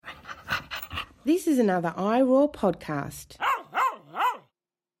This is another iRaw podcast.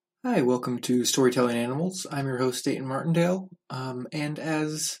 Hi, welcome to Storytelling Animals. I'm your host, Dayton Martindale. And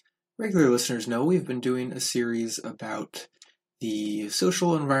as regular listeners know, we've been doing a series about the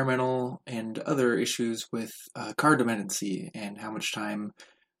social, environmental, and other issues with car dependency and how much time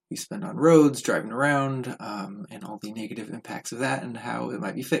we spend on roads, driving around, and all the negative impacts of that and how it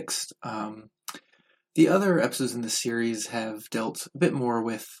might be fixed. The other episodes in this series have dealt a bit more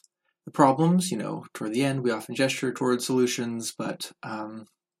with the problems. Toward the end, we often gesture toward solutions, but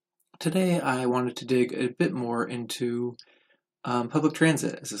today I wanted to dig a bit more into public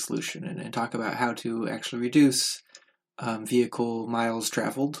transit as a solution and talk about how to actually reduce vehicle miles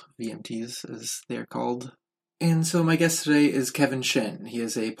traveled, VMTs as they're called. And so my guest today is Kevin Shen. He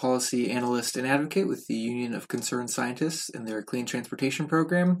is a policy analyst and advocate with the Union of Concerned Scientists in their Clean Transportation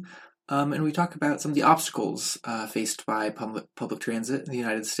Program. And we talk about some of the obstacles faced by public transit in the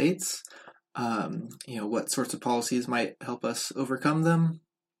United States, what sorts of policies might help us overcome them.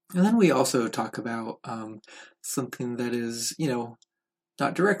 And then we also talk about something that is,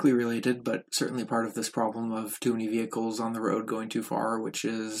 not directly related, but certainly part of this problem of too many vehicles on the road going too far, which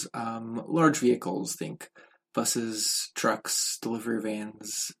is large vehicles, think buses, trucks, delivery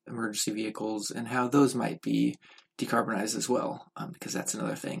vans, emergency vehicles, and how those might be decarbonized as well, because that's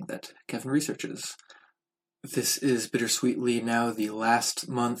another thing that Kevin researches. This is bittersweetly now the last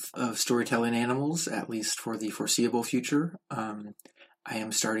month of Storytelling Animals, at least for the foreseeable future. I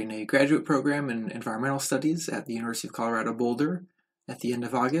am starting a graduate program in environmental studies at the University of Colorado Boulder at the end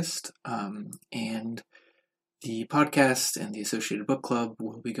of August, and the podcast and the associated book club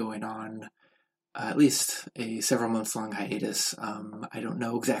will be going on at least a several months long hiatus. I don't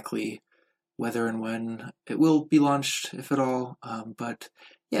know exactly whether and when it will be launched, if at all, but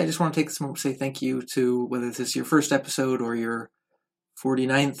yeah, I just want to take this moment to say thank you to whether this is your first episode or your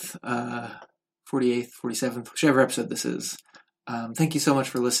 49th, 48th, 47th, whichever episode this is. Thank you so much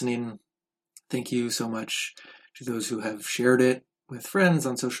for listening. Thank you so much to those who have shared it with friends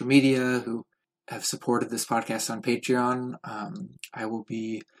on social media, who have supported this podcast on Patreon. I will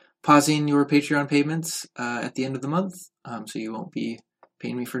be pausing your Patreon payments at the end of the month, so you won't be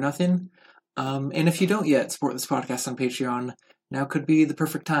paying me for nothing. And if you don't yet support this podcast on Patreon, now could be the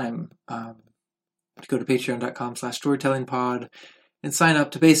perfect time to go to patreon.com/storytellingpod and sign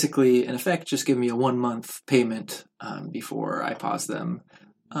up to basically, in effect, just give me a 1 month payment before I pause them.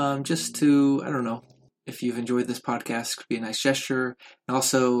 Just to, I don't know, if you've enjoyed this podcast, it could be a nice gesture. And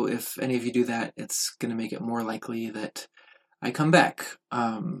also, if any of you do that, it's going to make it more likely that I come back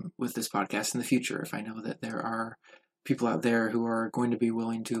with this podcast in the future, if I know that there are people out there who are going to be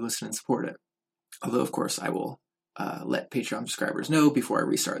willing to listen and support it. Although, of course, I will let Patreon subscribers know before I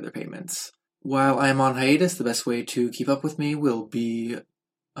restart their payments. While I am on hiatus, the best way to keep up with me will be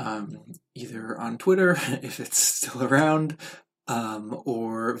either on Twitter, if it's still around,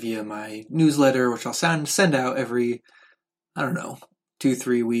 or via my newsletter, which I'll send out every,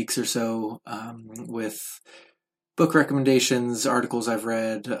 2-3 weeks or so, with book recommendations, articles I've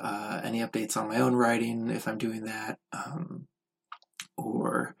read, any updates on my own writing, if I'm doing that,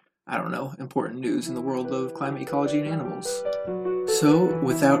 or, important news in the world of climate, ecology, and animals. So,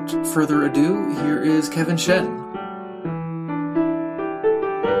 without further ado, here is Kevin Shen.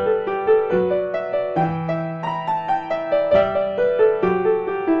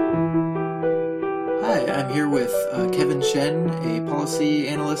 Hi, I'm here with Kevin Shen, a policy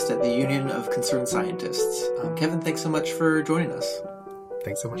analyst at the Union of Concerned Scientists. Kevin, thanks so much for joining us.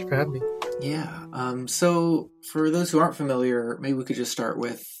 Thanks so much for having me. Yeah. So for those who aren't familiar, maybe we could just start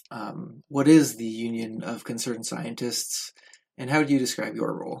with what is the Union of Concerned Scientists, and how do you describe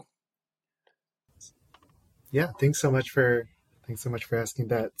your role? Yeah, thanks so much for asking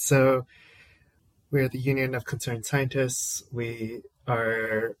that. So we're the Union of Concerned Scientists. We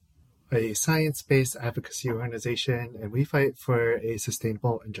are a science-based advocacy organization, and we fight for a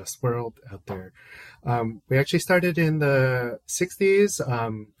sustainable and just world out there. We actually started in the 60s.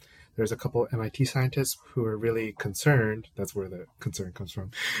 There's a couple MIT scientists who are really concerned, that's where the concern comes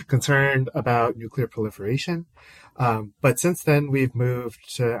from, concerned about nuclear proliferation. But since then, we've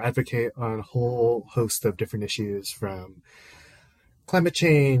moved to advocate on a whole host of different issues, from climate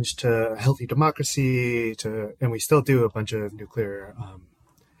change to healthy democracy and we still do a bunch of nuclear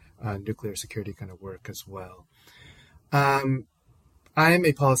security kind of work as well. I'm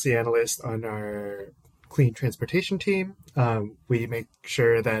a policy analyst on our clean transportation team. We make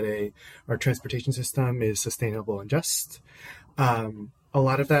sure that our transportation system is sustainable and just. A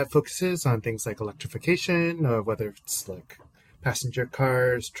lot of that focuses on things like electrification, whether it's like passenger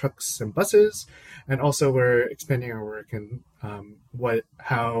cars, trucks, and buses. And also we're expanding our work in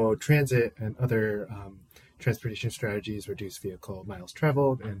how transit and other transportation strategies reduce vehicle miles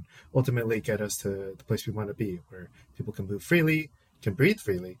traveled and ultimately get us to the place we want to be, where people can move freely, can breathe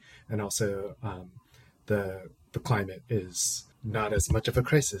freely, and also the climate is not as much of a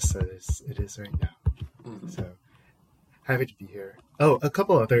crisis as it is right now. Mm-hmm. So happy to be here. Oh, a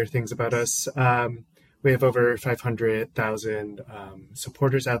couple other things about us. We have over 500,000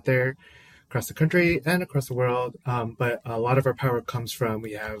 supporters out there across the country and across the world. But a lot of our power comes from,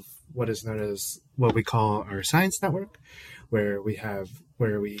 we have what is known as what we call our science network, where we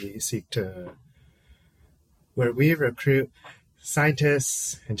recruit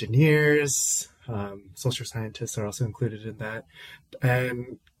scientists, engineers, social scientists are also included in that,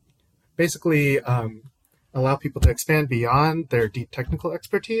 and basically allow people to expand beyond their deep technical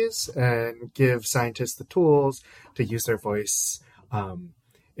expertise and give scientists the tools to use their voice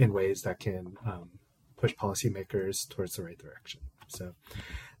in ways that can push policymakers towards the right direction. So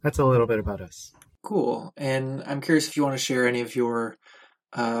that's a little bit about us. Cool. And I'm curious if you want to share any of your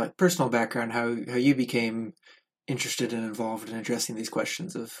personal background, how you became interested and involved in addressing these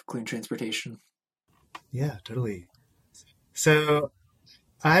questions of clean transportation. Yeah, totally. So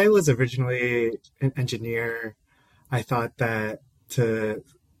I was originally an engineer. I thought that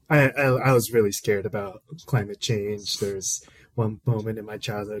I was really scared about climate change. There's one moment in my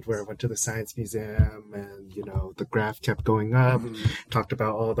childhood where I went to the science museum and, the graph kept going up, talked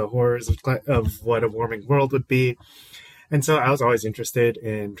about all the horrors of what a warming world would be. And so I was always interested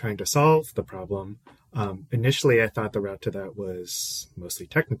in trying to solve the problem. Initially, I thought the route to that was mostly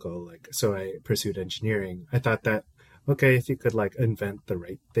technical. So I pursued engineering. I thought that, okay, if you could invent the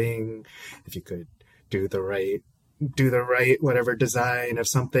right thing, if you could do the right whatever design of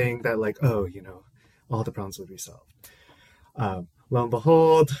something that all the problems would be solved. Lo and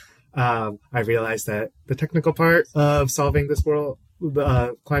behold, I realized that the technical part of solving this world,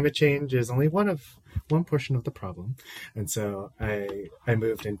 climate change, is only one portion of the problem. And so I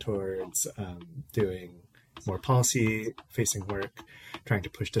moved in towards doing more policy-facing work, trying to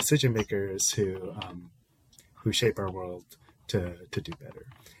push decision makers who shape our world to do better.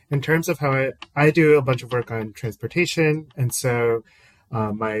 In terms of how I do a bunch of work on transportation, and so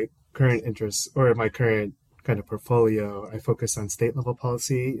my current interests, or my current kind of portfolio, I focus on state-level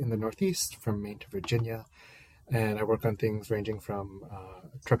policy in the Northeast, from Maine to Virginia, and I work on things ranging from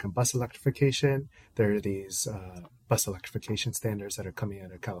truck and bus electrification. There are these bus electrification standards that are coming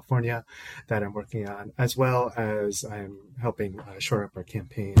out of California that I'm working on, as well as I'm helping shore up our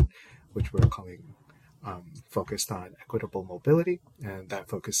campaign, which we're calling focused on equitable mobility, and that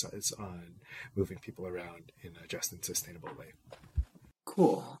focuses on moving people around in a just and sustainable way.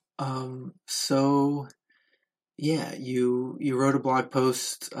 Cool. So yeah, you wrote a blog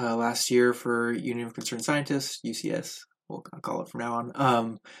post last year for Union of Concerned Scientists, UCS, we'll call it from now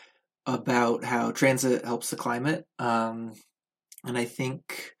on, about how transit helps the climate. And I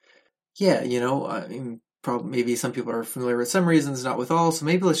think, probably maybe some people are familiar with some reasons, not with all. So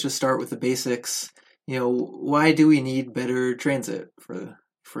maybe let's just start with the basics. Why do we need better transit if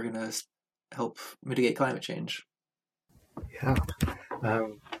we're going to help mitigate climate change? Yeah.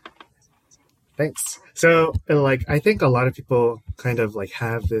 Thanks. So, I think a lot of people kind of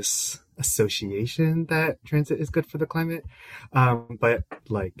have this association that transit is good for the climate, but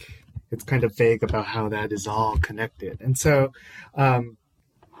it's kind of vague about how that is all connected. And so,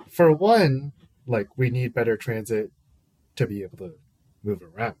 for one, we need better transit to be able to move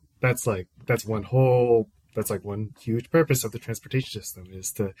around. That's one huge purpose of the transportation system,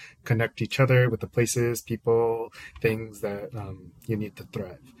 is to connect each other with the places, people, things that you need to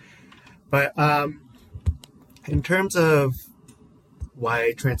thrive. But in terms of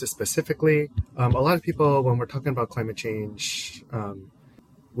why transit specifically, a lot of people, when we're talking about climate change,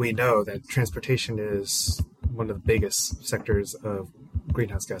 we know that transportation is one of the biggest sectors of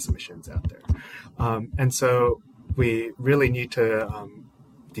greenhouse gas emissions out there. And so we really need to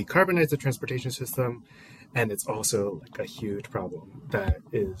decarbonize the transportation system, and it's also a huge problem that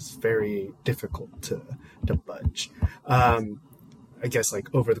is very difficult to budge. I guess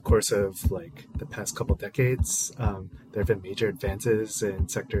over the course of the past couple decades, there have been major advances in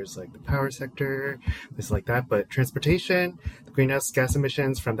sectors like the power sector, things like that. But transportation, the greenhouse gas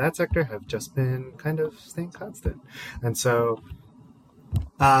emissions from that sector have just been kind of staying constant. And so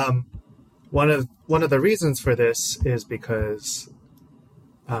one of the reasons for this is because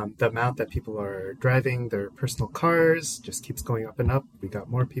the amount that people are driving their personal cars just keeps going up and up. We got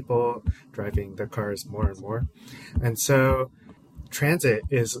more people driving their cars more and more. And so transit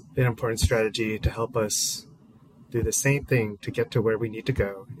is an important strategy to help us do the same thing to get to where we need to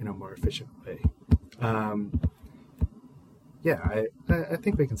go in a more efficient way. I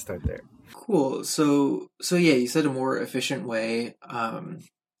think we can start there. Cool. So yeah, you said a more efficient way.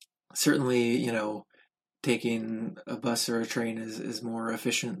 Certainly, taking a bus or a train is more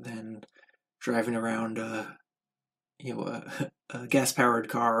efficient than driving around a gas-powered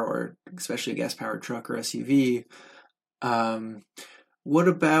car, or especially a gas-powered truck or SUV. What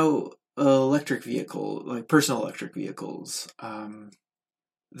about electric vehicle, like personal electric vehicles?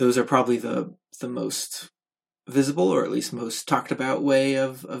 Those are probably the most visible, or at least most talked about way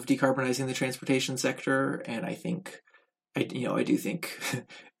of decarbonizing the transportation sector. And I do think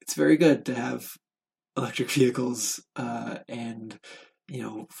it's very good to have electric vehicles, and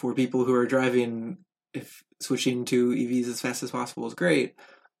for people who are driving, if switching to EVs as fast as possible is great.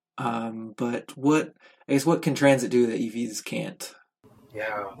 But what can transit do that EVs can't?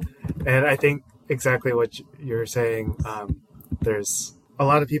 Yeah, and I think exactly what you're saying. There's a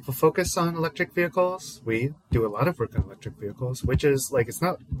lot of people focus on electric vehicles. We do a lot of work on electric vehicles, which is like, it's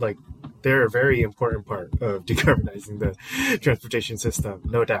not like they're a very important part of decarbonizing the transportation system,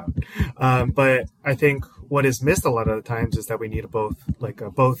 no doubt. But I think what is missed a lot of the times is that we need a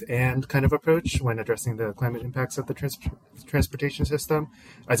both and kind of approach when addressing the climate impacts of the transportation system.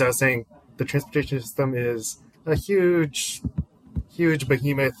 As I was saying, the transportation system is a huge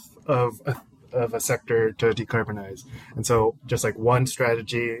behemoth of a sector to decarbonize. And so just like one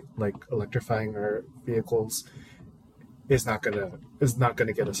strategy, like electrifying our vehicles, is not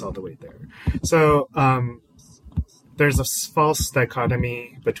gonna get us all the way there. So there's a false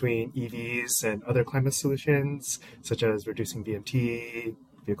dichotomy between EVs and other climate solutions, such as reducing VMT,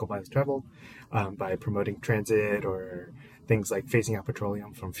 vehicle miles traveled, by promoting transit, or things like phasing out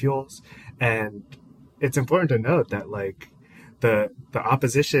petroleum from fuels. And it's important to note that like the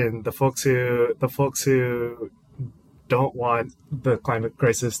opposition, the folks who don't want the climate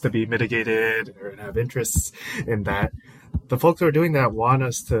crisis to be mitigated or have interests in that, the folks who are doing that want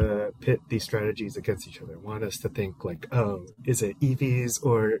us to pit these strategies against each other, want us to think like, oh, is it EVs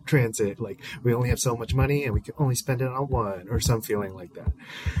or transit? Like, we only have so much money and we can only spend it on one, or some feeling like that.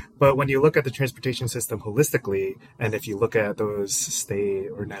 But when you look at the transportation system holistically, and if you look at those state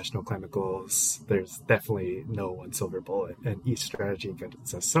or national climate goals, there's definitely no one silver bullet, and each strategy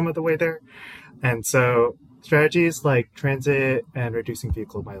gets us some of the way there. And so strategies like transit and reducing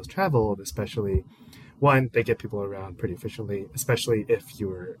vehicle miles traveled, especially, one, they get people around pretty efficiently, especially if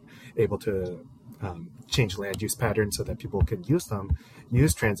you're able to change land use patterns so that people can use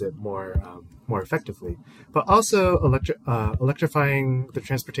transit more effectively. But also electrifying the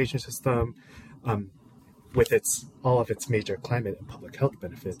transportation system, with all of its major climate and public health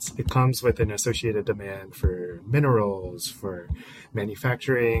benefits, it comes with an associated demand for minerals, for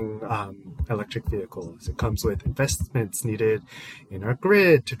manufacturing electric vehicles. It comes with investments needed in our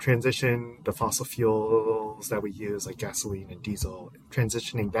grid to transition the fossil fuels that we use, like gasoline and diesel,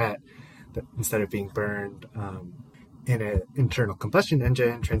 transitioning that instead of being burned in an internal combustion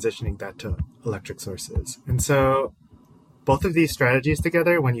engine, transitioning that to electric sources. And so both of these strategies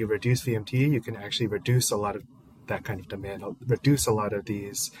together, when you reduce VMT, you can actually reduce a lot of that kind of demand, reduce a lot of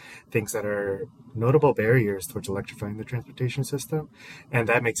these things that are notable barriers towards electrifying the transportation system, and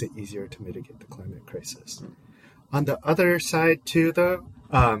that makes it easier to mitigate the climate crisis. On the other side too, though,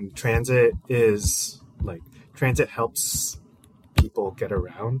 transit helps people get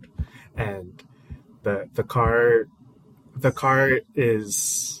around, and the car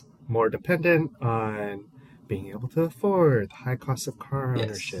is more dependent on being able to afford the high cost of car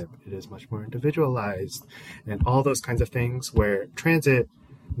ownership. Yes. It is much more individualized, and all those kinds of things, where transit,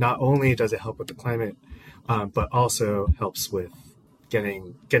 not only does it help with the climate, but also helps with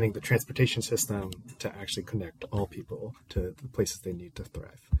getting the transportation system to actually connect all people to the places they need to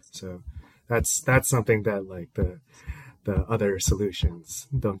thrive. So that's something that like the other solutions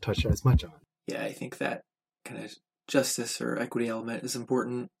don't touch as much on. Yeah, I think that kind of justice or equity element is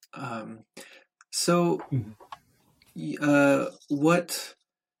important.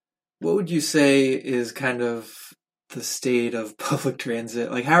 What would you say is kind of the state of public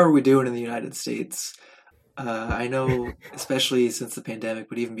transit? Like, how are we doing in the United States? I know, especially since the pandemic,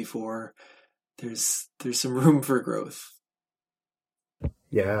 but even before, there's some room for growth.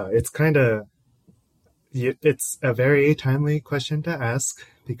 Yeah, it's a very timely question to ask,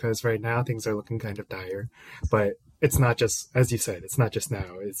 because right now things are looking kind of dire, but it's not just, as you said, it's not just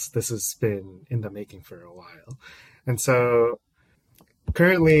now. This has been in the making for a while. And so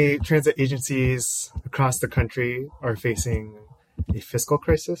currently transit agencies across the country are facing a fiscal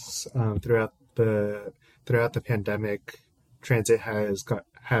crisis. Throughout the pandemic, transit has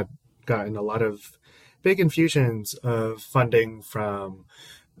gotten a lot of big infusions of funding from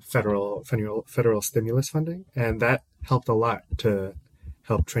federal stimulus funding, and that helped a lot to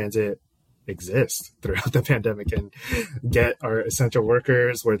help transit exist throughout the pandemic and get our essential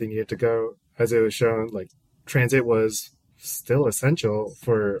workers where they needed to go. As it was shown, like transit was still essential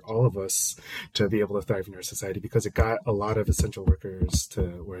for all of us to be able to thrive in our society because it got a lot of essential workers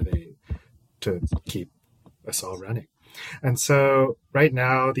to keep us all running. And so right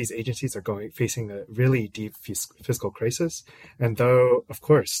now, these agencies are facing a really deep fiscal crisis. And though, of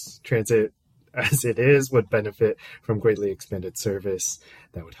course, transit as it is would benefit from greatly expanded service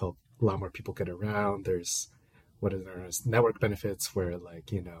that would help a lot more people get around. There's what is known as network benefits where,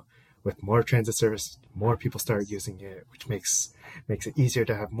 like, you know, with more transit service, more people start using it, which makes it easier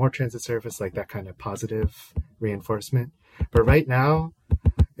to have more transit service, like that kind of positive reinforcement. But right now,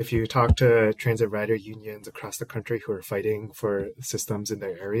 if you talk to transit rider unions across the country who are fighting for systems in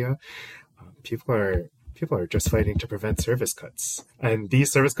their area, people are just fighting to prevent service cuts. And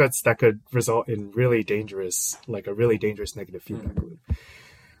these service cuts that could result in a really dangerous negative feedback loop.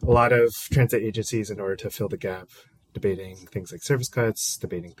 A lot of transit agencies, in order to fill the gap, debating things like service cuts,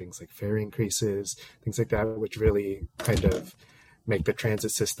 debating things like fare increases, things like that, which really kind of make the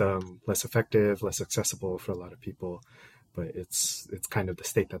transit system less effective, less accessible for a lot of people. But it's kind of the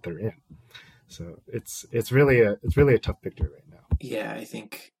state that they're in. So it's really a tough picture right now. Yeah, I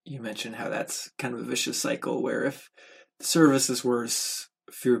think you mentioned how that's kind of a vicious cycle where if the service is worse,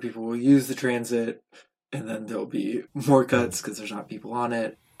 fewer people will use the transit, and then there'll be more cuts because there's not people on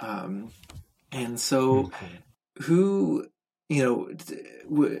it. And so who, you know,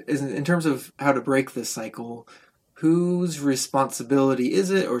 in terms of how to break this cycle, whose responsibility is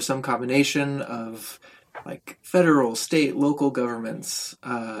it, or some combination of like federal, state, local governments?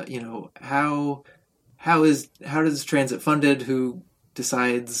 You know, how does transit funded? Who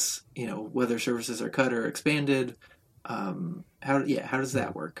decides, you know, whether services are cut or expanded? How does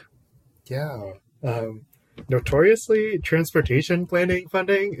that work? Yeah. Notoriously, transportation planning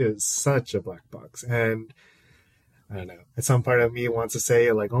funding is such a black box. And I don't know, some part of me wants to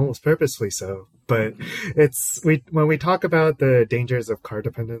say, like, almost purposefully so. But when we talk about the dangers of car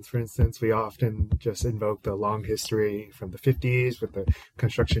dependence, for instance, we often just invoke the long history from the 50s with the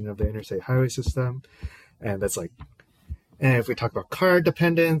construction of the interstate highway system. And that's like, and if we talk about car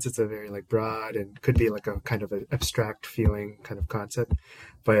dependence, it's a very like broad and could be like a kind of an abstract feeling kind of concept.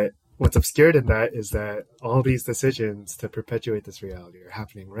 But what's obscured in that is that all these decisions to perpetuate this reality are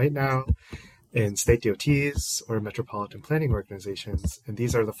happening right now in state DOTs or metropolitan planning organizations. And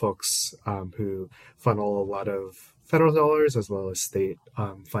these are the folks who funnel a lot of federal dollars as well as state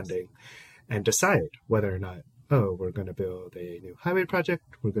funding and decide whether or not, oh, we're going to build a new highway project,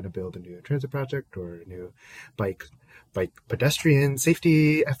 we're going to build a new transit project, or a new bike pedestrian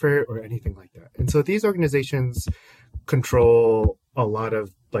safety effort, or anything like that. And so these organizations control a lot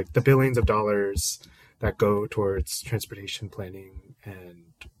of like the billions of dollars that go towards transportation planning and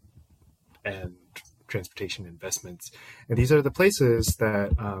transportation investments. And these are the places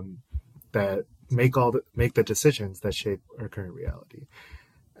that that make the decisions that shape our current reality.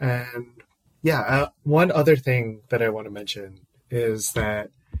 And yeah, one other thing that I want to mention is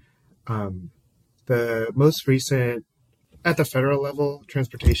that the most recent, at the federal level,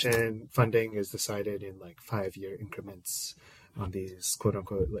 transportation funding is decided in like 5-year increments on these quote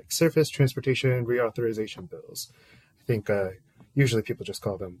unquote like surface transportation reauthorization bills. I think usually people just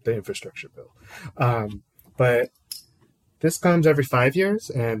call them the infrastructure bill. But this comes every 5 years,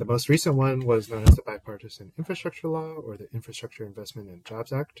 and the most recent one was known as the Bipartisan Infrastructure Law, or the Infrastructure Investment and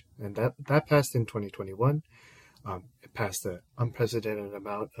Jobs Act, and that passed in 2021. It passed an unprecedented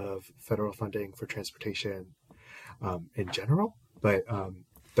amount of federal funding for transportation in general, but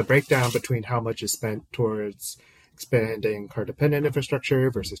the breakdown between how much is spent towards expanding car-dependent infrastructure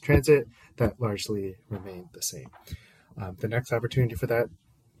versus transit, that largely remained the same. The next opportunity for that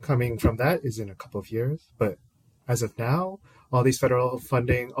coming from that is in a couple of years, but as of now, all these federal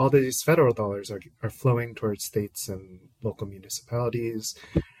funding, all these federal dollars are flowing towards states and local municipalities,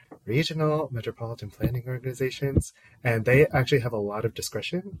 regional metropolitan planning organizations, and they actually have a lot of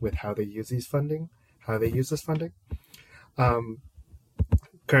discretion with how they use this funding.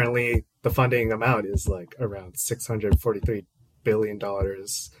 Currently, the funding amount is like around $643 billion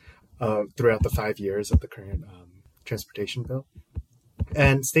throughout the 5 years of the current transportation bill.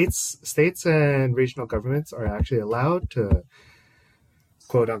 And states and regional governments are actually allowed to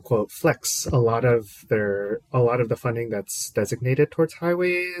quote unquote flex a lot of the funding that's designated towards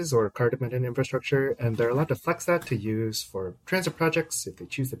highways or car dependent infrastructure, and they're allowed to flex that to use for transit projects if they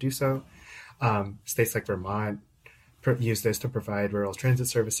choose to do so. States like Vermont use this to provide rural transit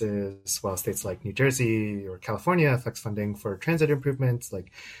services, while states like New Jersey or California flex funding for transit improvements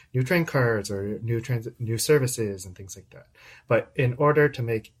like new train cars or new services and things like that. But in order to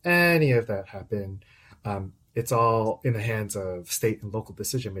make any of that happen, it's all in the hands of state and local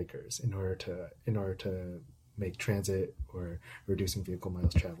decision makers in order to make transit or reducing vehicle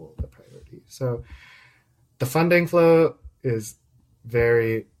miles traveled a priority. So the funding flow is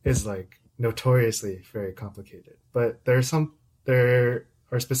like notoriously very complicated, but there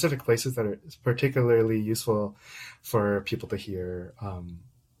are specific places that are particularly useful for people to hear,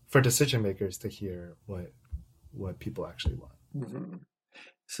 for decision makers to hear what people actually want. Mm-hmm.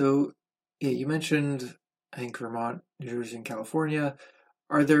 So, yeah, you mentioned, I think, Vermont, New Jersey, and California.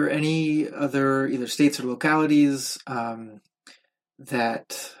 Are there any other either states or localities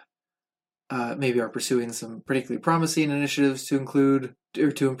that maybe are pursuing some particularly promising initiatives to include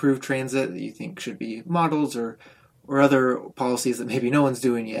or to improve transit that you think should be models, or other policies that maybe no one's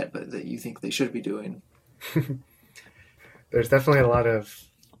doing yet, but that you think they should be doing? There's definitely a lot of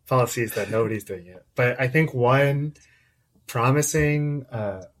policies that nobody's doing yet, but I think one promising,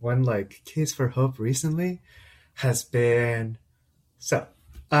 case for hope recently has been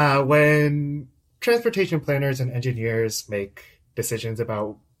when transportation planners and engineers make decisions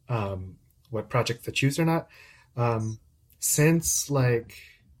about what projects to choose or not. Since like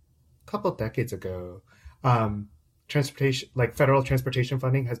a couple decades ago, transportation, like federal transportation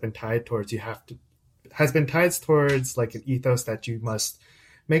funding, has been tied towards like an ethos that you must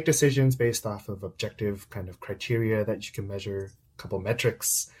make decisions based off of objective kind of criteria that you can measure, a couple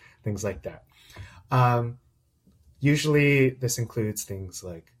metrics, things like that. Usually this includes things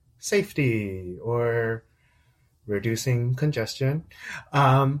like safety or reducing congestion.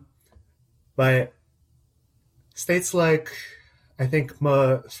 But states like, I think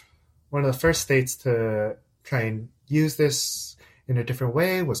one of the first states to try and use this in a different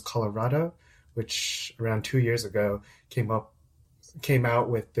way was Colorado, which around 2 years ago came out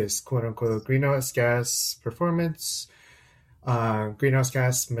with this quote unquote greenhouse gas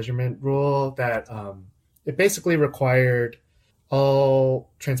measurement rule that it basically required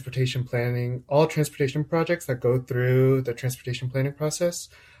all transportation projects that go through the transportation planning process,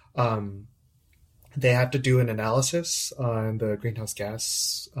 they have to do an analysis on the greenhouse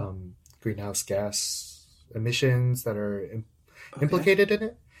gas emissions that are implicated in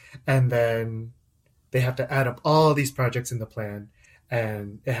it. And then they have to add up all these projects in the plan,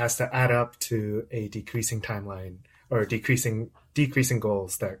 and it has to add up to a decreasing timeline or decreasing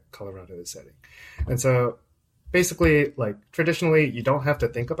goals that Colorado is setting. And so basically, like, traditionally, you don't have to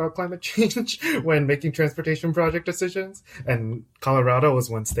think about climate change when making transportation project decisions. And Colorado was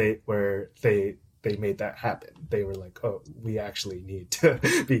one state where they made that happen. They were like, oh, we actually need to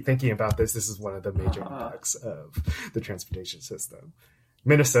be thinking about this. This is one of the major impacts of the transportation system.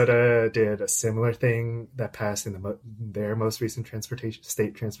 Minnesota did a similar thing that passed in their most recent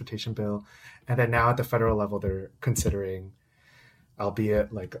state transportation bill. And then now at the federal level, they're considering,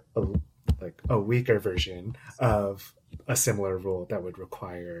 albeit like a weaker version of a similar rule that would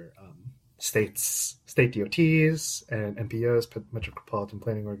require state DOTs and MPOs, metropolitan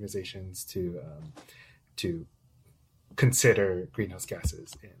planning organizations, to consider greenhouse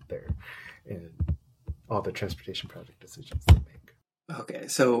gases in all the transportation project decisions they make. Okay,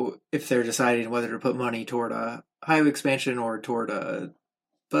 so if they're deciding whether to put money toward a highway expansion or toward a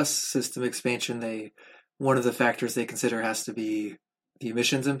bus system expansion, one of the factors they consider has to be the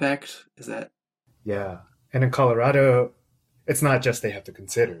emissions impact. Is that? Yeah, and in Colorado, it's not just they have to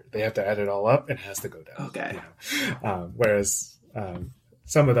consider; they have to add it all up, and it has to go down. Okay. Whereas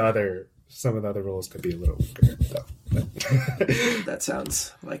some of the other rules could be a little weaker, though. That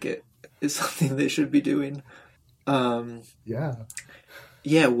sounds like it is something they should be doing. Yeah.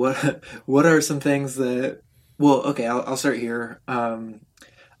 What are some things that? Well, okay, I'll start here.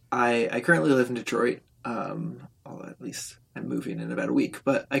 I currently live in Detroit. At least I'm moving in about a week,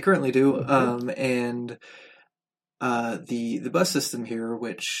 but I currently do. And the bus system here,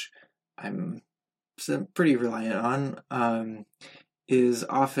 which I'm pretty reliant on, is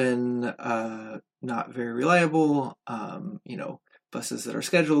often not very reliable. Buses that are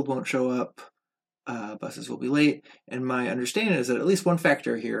scheduled won't show up. Buses will be late. And my understanding is that at least one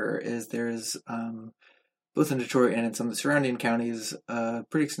factor here is there's, both in Detroit and in some of the surrounding counties, a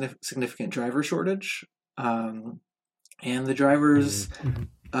pretty significant driver shortage. And the drivers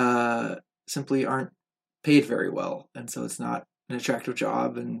simply aren't paid very well. And so it's not an attractive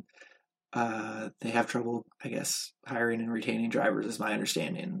job, and they have trouble, I guess, hiring and retaining drivers, is my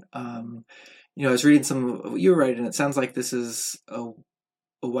understanding. I was reading some of what you were writing, and it sounds like this is a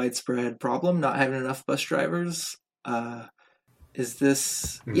widespread problem, not having enough bus drivers. Is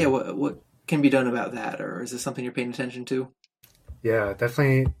this, Mm. what can be done about that? Or is this something you're paying attention to? Yeah,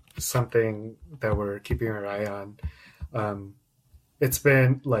 definitely something that we're keeping our eye on. Um, it's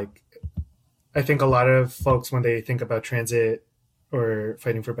been like, I think a lot of folks, when they think about transit or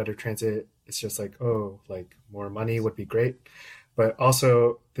fighting for better transit, it's just like, oh, like more money would be great. But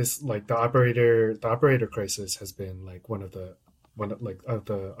also this, like the operator crisis has been like one of like of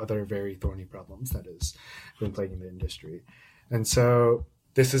the other very thorny problems that has been plaguing the industry. And so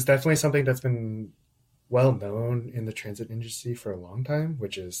this is definitely something that's been well known in the transit industry for a long time,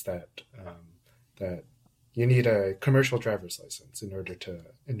 which is that you need a commercial driver's license in order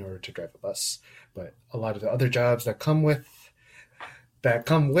to drive a bus. But a lot of the other jobs that come with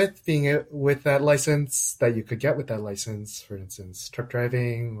with that license, that you could get with that license, for instance, truck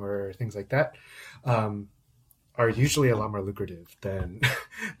driving or things like that, um, are usually a lot more lucrative than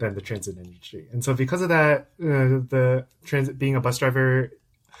than the transit industry. And so because of that, the transit being a bus driver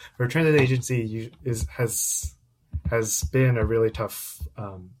for a transit agency has been a really tough.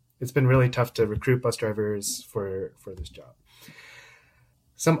 It's been really tough to recruit bus drivers for this job.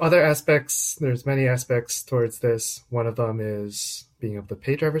 Some other aspects, there's many aspects towards this. One of them is being able to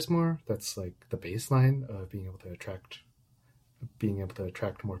pay drivers more. That's like the baseline of being able to attract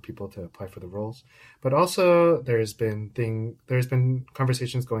more people to apply for the roles. But also there's been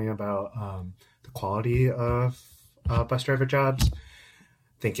conversations going about the quality of bus driver jobs,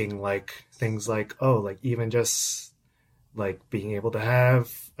 thinking like things like, oh, like even just like being able to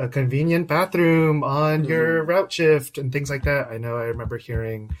have a convenient bathroom on your route shift and things like that. I remember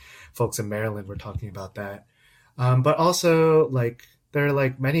hearing folks in Maryland were talking about that. But also like there are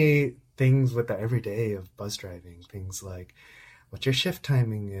like many things with the everyday of bus driving, things like what your shift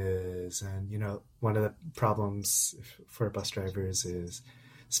timing is. And, one of the problems for bus drivers is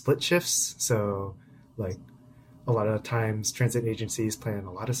split shifts. So like a lot of times transit agencies plan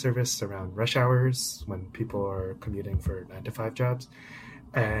a lot of service around rush hours when people are commuting for 9 to 5 jobs.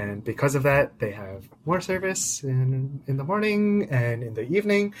 And because of that, they have more service in the morning and in the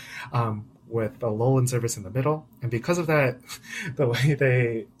evening, with a lull in service in the middle. And because of that, the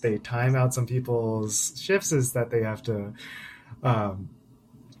way they time out some people's shifts is that they have to,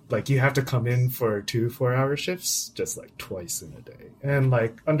 like you have to come in for 2 4-hour shifts just like twice in a day. And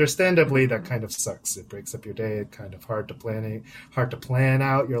like understandably that kind of sucks. It breaks up your day. It's kind of hard to plan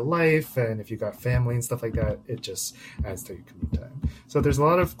out your life. And if you got family and stuff like that, it just adds to your commute time. So there's a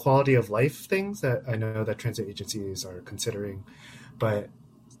lot of quality of life things that I know that transit agencies are considering. But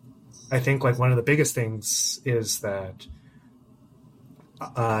I think like one of the biggest things is that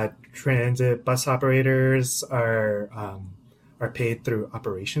transit bus operators are paid through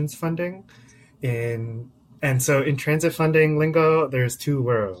operations funding. And so in transit funding lingo, there's 2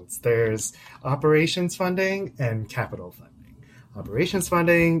 worlds. There's operations funding and capital funding. Operations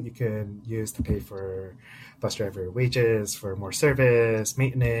funding you can use to pay for bus driver wages, for more service,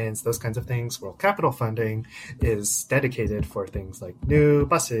 maintenance, those kinds of things. While capital funding is dedicated for things like new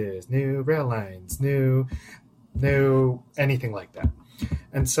buses, new rail lines, new anything like that.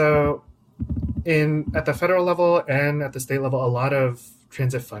 And so at the federal level and at the state level, a lot of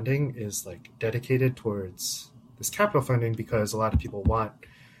transit funding is like dedicated towards this capital funding because a lot of people want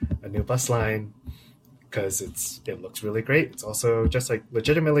a new bus line because it looks really great. It's also just like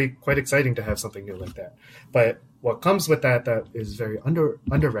legitimately quite exciting to have something new like that. But what comes with that is very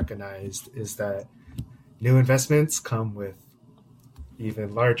under recognized is that new investments come with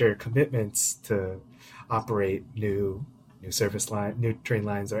even larger commitments to operate new service line, new train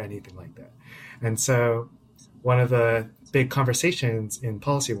lines, or anything like that. And so one of the big conversations in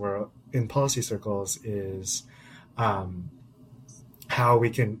policy circles is how we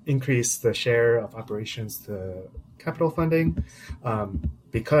can increase the share of operations to capital funding,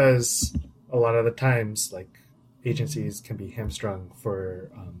 because a lot of the times like agencies can be hamstrung for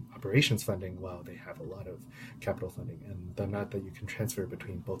operations funding while they have a lot of capital funding, and the amount that you can transfer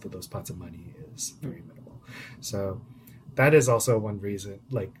between both of those pots of money is very minimal. So that is also one reason,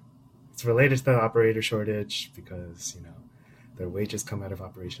 like it's related to the operator shortage because their wages come out of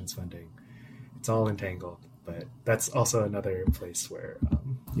operations funding. It's all entangled, but that's also another place where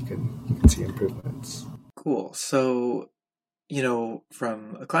you can see improvements. Cool. So,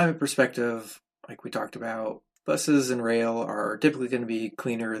 from a climate perspective, like we talked about, buses and rail are typically going to be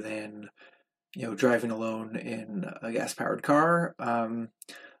cleaner than, driving alone in a gas-powered car.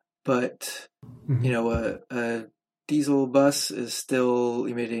 But, a diesel bus is still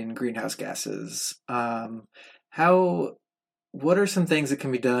emitting greenhouse gases. What are some things that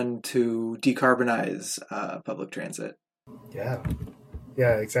can be done to decarbonize public transit? Yeah,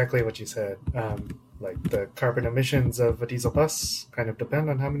 exactly what you said. like the carbon emissions of a diesel bus kind of depend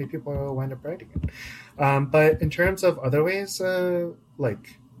on how many people wind up riding it. But in terms of other ways,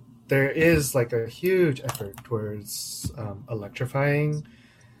 like there is like a huge effort towards electrifying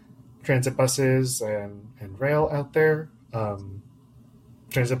transit buses and rail out there.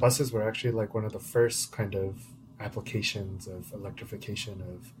 Transit buses were actually like one of the first kind of applications of electrification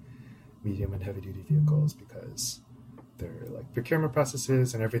of medium and heavy duty vehicles, because their like procurement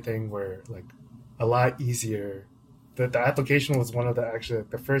processes and everything were like a lot easier. The application was one of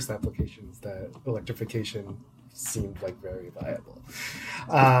the first applications that electrification seemed like very viable.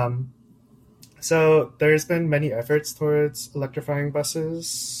 So there's been many efforts towards electrifying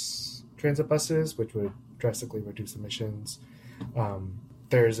transit buses, which would drastically reduce emissions.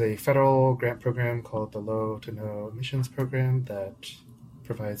 There's a federal grant program called the Low to No Emissions Program that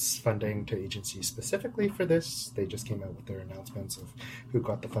provides funding to agencies specifically for this. They just came out with their announcements of who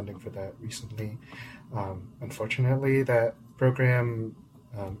got the funding for that recently. Unfortunately, that program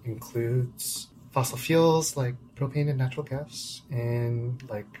includes fossil fuels like propane and natural gas, and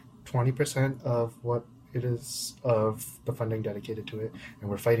like 20% of what it is of the funding dedicated to it, and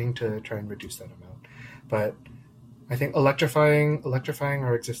we're fighting to try and reduce that amount. But I think electrifying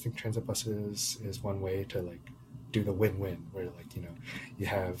our existing transit buses is one way to like do the win-win, where like, you know, you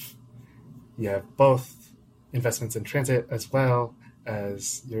have both investments in transit as well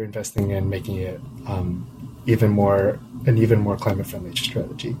as you're investing in making it an even more climate friendly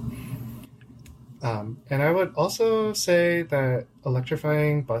strategy. And I would also say that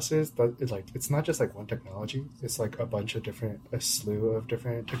electrifying buses, it's not just like one technology. It's like a slew of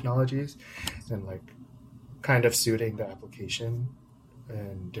different technologies, and like kind of suiting the application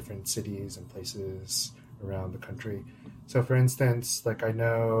in different cities and places around the country. So for instance, like I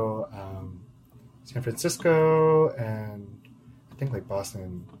know San Francisco and I think like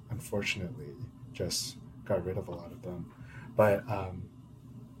Boston, unfortunately, just got rid of a lot of them. But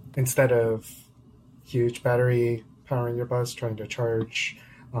instead of huge battery powering your bus, trying to charge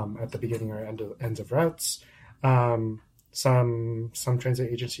at the beginning or ends of routes, some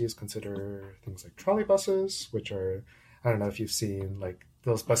transit agencies consider things like trolley buses, which are, I don't know if you've seen like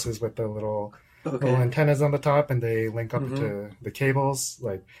those buses with the little antennas on the top and they link up to the cables.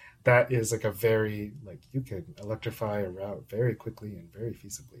 Like that is like you can electrify a route very quickly and very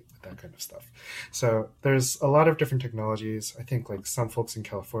feasibly with that kind of stuff. So there's a lot of different technologies. I think like some folks in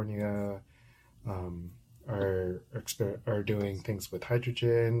California are doing things with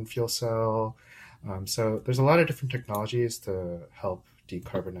hydrogen fuel cell. So there's a lot of different technologies to help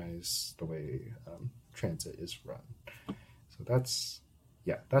decarbonize the way transit is run. So that's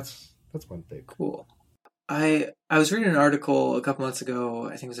one thing. Cool. I was reading an article a couple months ago,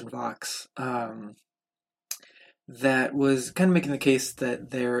 I think it was in Vox, that was kind of making the case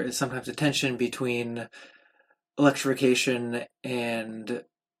that there is sometimes a tension between electrification and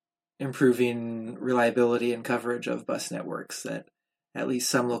improving reliability and coverage of bus networks, that at least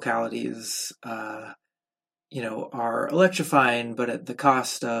some localities, are electrifying, but at the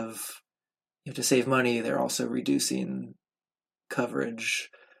cost of, to save money, they're also reducing coverage.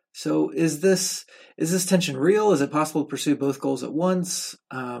 So is this tension real? Is it possible to pursue both goals at once?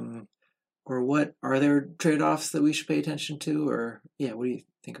 Or what are there trade-offs that we should pay attention to? Or what do you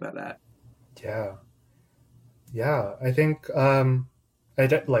think about that? Yeah, I think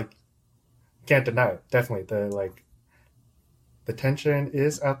can't deny it. Definitely the tension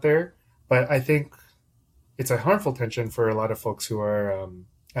is out there, but I think it's a harmful tension for a lot of folks who are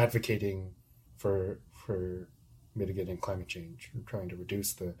advocating for mitigating climate change and trying to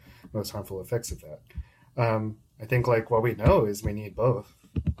reduce the most harmful effects of that. I think what we know is we need both.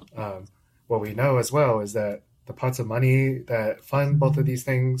 What we know as well is that the pots of money that fund both of these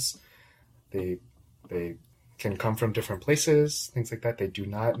things, they can come from different places, things like that. They do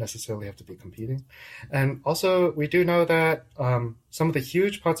not necessarily have to be competing. And also, we do know that some of the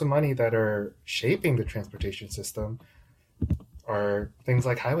huge pots of money that are shaping the transportation system are things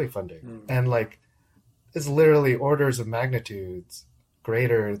like highway funding. And it's literally orders of magnitudes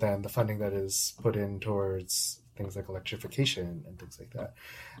greater than the funding that is put in towards things like electrification and things like that.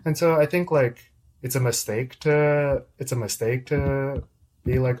 And so I think it's a mistake to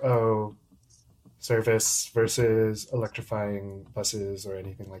be service versus electrifying buses or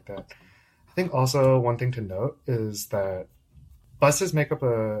anything like that. I think also one thing to note is that buses make up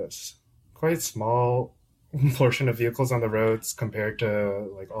a quite small portion of vehicles on the roads compared to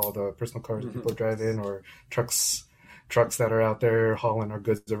all the personal cars people drive in, or trucks that are out there hauling our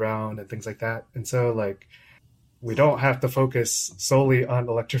goods around and things like that. And so we don't have to focus solely on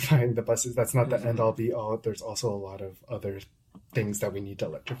electrifying the buses. That's not the end all be all. There's also a lot of other things that we need to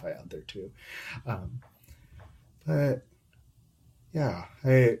electrify out there too. But yeah,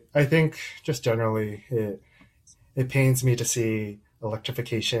 I think just generally it pains me to see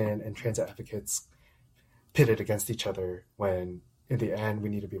electrification and transit advocates pitted against each other when in the end we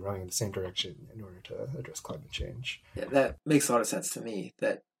need to be rowing in the same direction in order to address climate change. Yeah, that makes a lot of sense to me.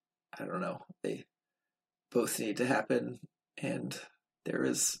 That, I don't know, they both need to happen, and there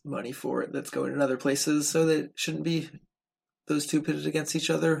is money for it that's going in other places, so that it shouldn't be those two pitted against each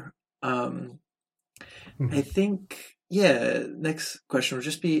other. I think, next question would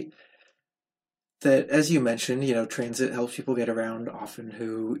just be that, as you mentioned, transit helps people get around often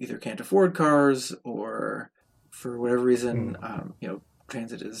who either can't afford cars or for whatever reason,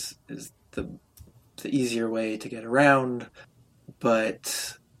 transit is the easier way to get around.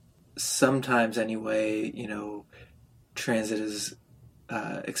 But sometimes anyway, transit is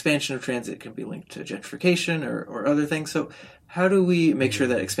expansion of transit can be linked to gentrification or other things. So how do we make sure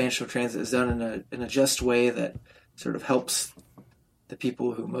that expansion of transit is done in a just way that sort of helps the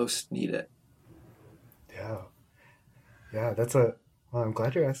people who most need it? Yeah, well, I'm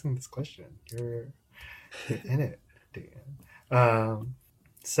glad you're asking this question. You're in it, Dan.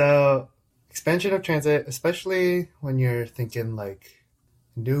 So expansion of transit, especially when you're thinking like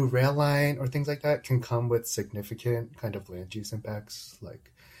new rail line or things like that, can come with significant kind of land use impacts.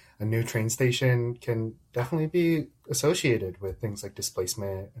 Like a new train station can definitely be associated with things like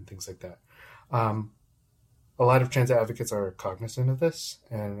displacement and things like that. A lot of transit advocates are cognizant of this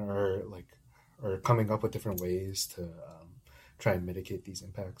and are coming up with different ways to try and mitigate these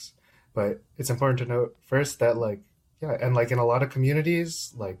impacts. But it's important to note first that in a lot of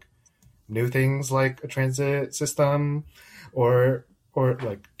communities, like new things like a transit system or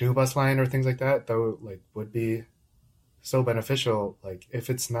like new bus line or things like that, though, like would be so beneficial. Like if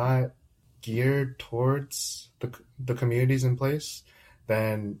it's not geared towards the communities in place,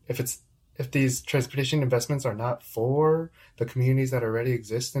 then if these transportation investments are not for the communities that already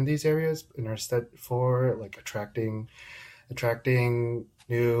exist in these areas and are instead for like attracting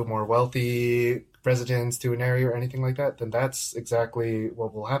new, more wealthy residents to an area or anything like that, then that's exactly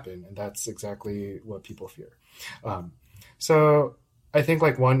what will happen, and that's exactly what people fear. So I think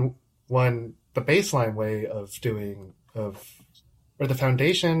like one the baseline way of or the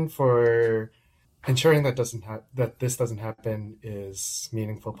foundation for ensuring that this doesn't happen is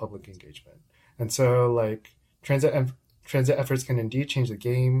meaningful public engagement. And so like transit efforts can indeed change the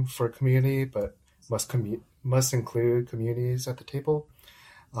game for a community, but must include communities at the table.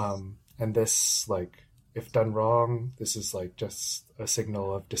 And this, like, if done wrong, this is like just a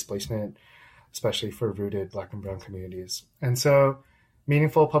signal of displacement, especially for rooted Black and brown communities. And so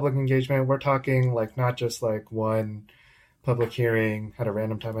meaningful public engagement, we're talking like not just like one public hearing at a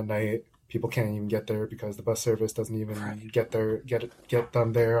random time of night. People can't even get there because the bus service doesn't even get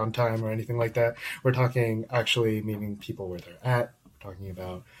them there on time or anything like that. We're talking actually meeting people where they're at. We're talking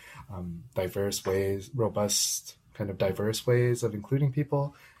about robust, kind of diverse ways of including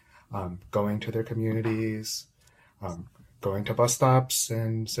people, going to their communities, going to bus stops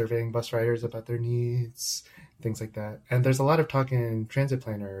and surveying bus riders about their needs, things like that. And there's a lot of talk in transit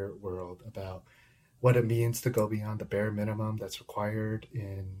planner world about what it means to go beyond the bare minimum that's required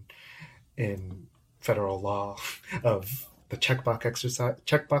in federal law of the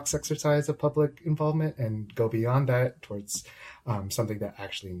checkbox exercise of public involvement and go beyond that towards something that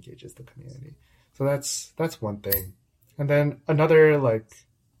actually engages the community. So that's one thing. And then another like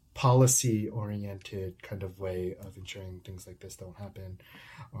policy oriented kind of way of ensuring things like this don't happen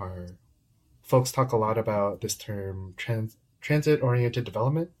are folks talk a lot about this term transit oriented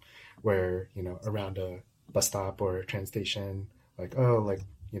development, where around a bus stop or a train station,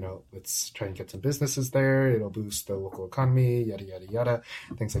 let's try and get some businesses there. It'll boost the local economy, yada, yada, yada,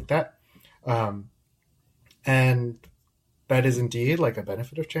 things like that. And that is indeed like a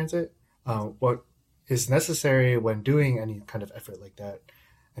benefit of transit. What is necessary when doing any kind of effort like that,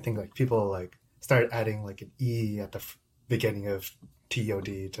 I think like people like start adding like an E at the beginning of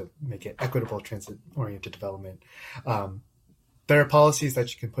TOD to make it equitable transit-oriented development. There are policies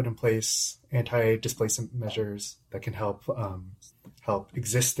that you can put in place, anti-displacement measures that can help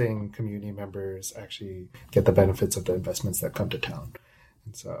existing community members actually get the benefits of the investments that come to town.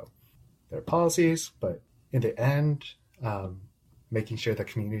 And so there are policies, but in the end, making sure that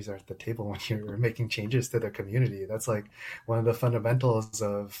communities are at the table when you're making changes to their community, that's like one of the fundamentals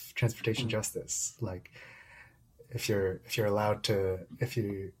of transportation justice. Like if you're allowed to, if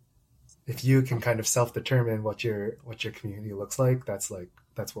you can kind of self-determine what your community looks like, that's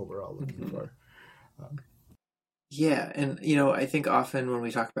what we're all looking for. Yeah, and I think often when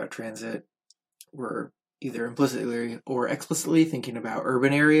we talk about transit, we're either implicitly or explicitly thinking about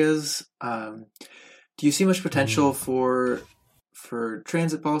urban areas. Do you see much potential for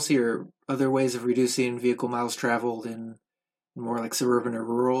transit policy or other ways of reducing vehicle miles traveled in more like suburban or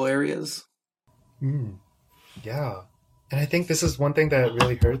rural areas? Mm, yeah. And I think this is one thing that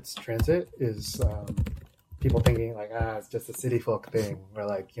really hurts transit is people thinking like, it's just a city folk thing. Or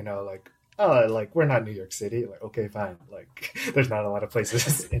like, like, oh, like we're not New York City. Like, okay, fine. Like, there's not a lot of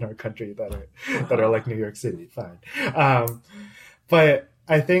places in our country that are like New York City. Fine. But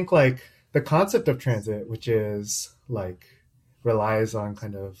I think like the concept of transit, which is like relies on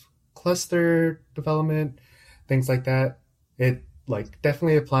kind of cluster development, things like that, it like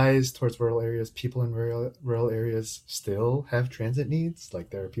definitely applies towards rural areas. People in rural areas still have transit needs. Like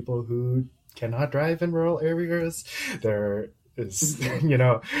there are people who cannot drive in rural areas. There is,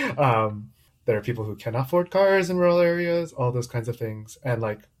 there are people who cannot afford cars in rural areas, all those kinds of things. And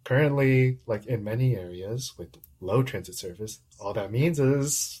like currently, like in many areas with low transit service, all that means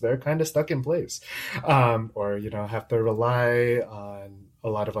is they're kind of stuck in place, or, have to rely on a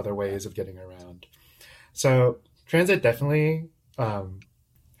lot of other ways of getting around. So transit definitely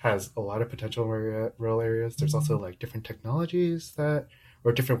has a lot of potential in rural areas. There's also like different technologies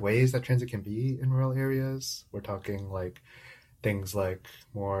or different ways that transit can be in rural areas. We're talking like things like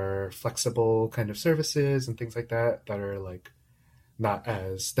more flexible kind of services and things like that are like not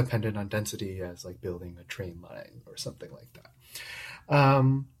as dependent on density as like building a train line or something like that.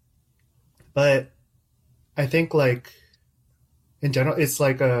 But I think like in general, it's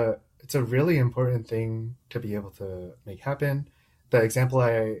a really important thing to be able to make happen. The example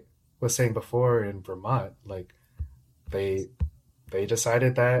I was saying before in Vermont, like they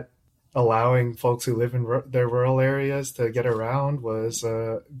decided that allowing folks who live in their rural areas to get around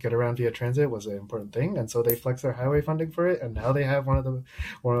via transit was an important thing, and so they flexed their highway funding for it, and now they have one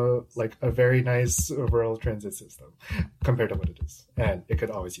of like a very nice rural transit system compared to what it is, and it could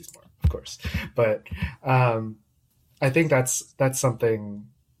always use more, of course. But I think that's something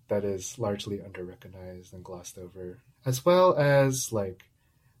that is largely under-recognized and glossed over, as well as like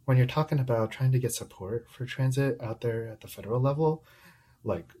when you're talking about trying to get support for transit out there at the federal level,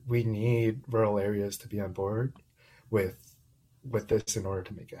 like we need rural areas to be on board with this in order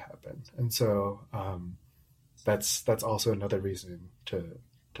to make it happen. And so that's also another reason to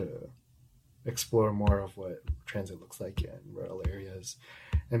explore more of what transit looks like in rural areas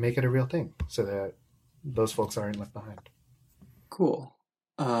and make it a real thing so that those folks aren't left behind. Cool.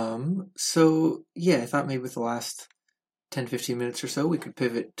 So yeah, I thought maybe with the last 10-15 minutes or so we could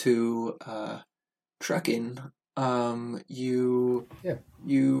pivot to trucking. You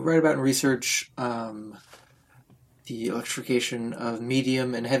write about and research the electrification of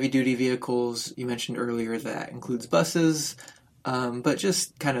medium and heavy duty vehicles. You mentioned earlier that includes buses, but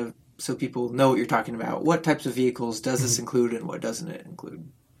just kind of so people know what you're talking about, what types of vehicles does this include and what doesn't it include?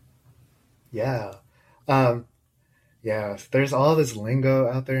 Yeah. There's all this lingo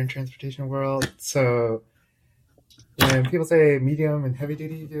out there in transportation world. So when people say medium and heavy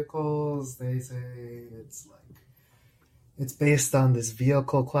duty vehicles, they say it's based on this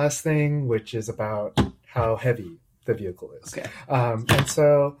vehicle class thing, which is about how heavy the vehicle is. Okay. And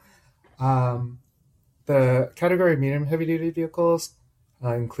so the category of medium heavy duty vehicles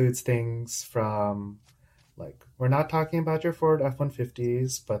includes things from, like, we're not talking about your Ford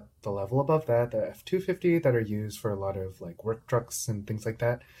F-150s, but the level above that, the F-250 that are used for a lot of like work trucks and things like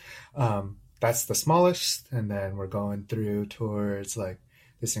that. That's the smallest. And then we're going through towards like,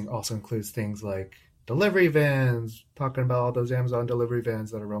 this thing also includes things like delivery vans, talking about all those Amazon delivery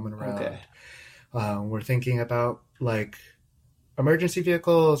vans that are roaming around. Okay. We're thinking about like emergency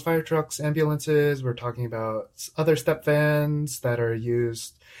vehicles, fire trucks, ambulances. We're talking about other step vans that are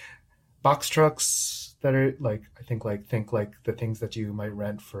used, box trucks that are like, I think the things that you might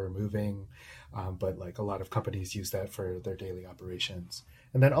rent for moving, but like a lot of companies use that for their daily operations.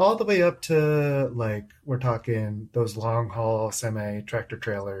 And then all the way up to like, we're talking those long haul semi tractor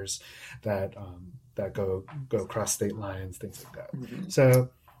trailers that go across state lines, things like that. Mm-hmm. So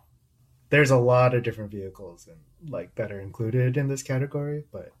there's a lot of different vehicles and like that are included in this category,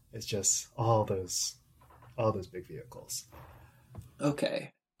 but it's just all those big vehicles.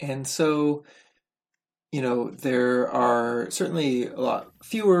 Okay. And so, there are certainly a lot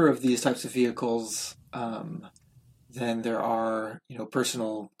fewer of these types of vehicles than there are,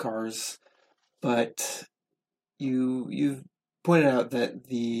 personal cars. But you've pointed out that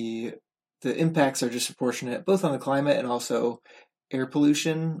the impacts are disproportionate, both on the climate and also air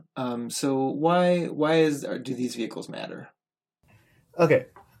pollution. So why do these vehicles matter? Okay.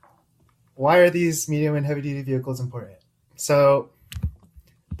 Why are these medium and heavy duty vehicles important? So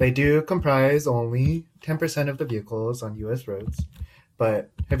they do comprise only 10% of the vehicles on U.S. roads,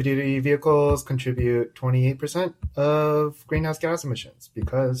 but heavy-duty vehicles contribute 28% of greenhouse gas emissions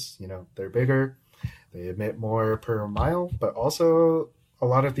because, they're bigger, they emit more per mile, but also a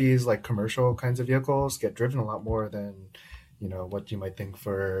lot of these like commercial kinds of vehicles get driven a lot more than, what you might think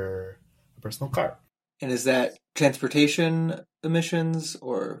for a personal car. And is that transportation emissions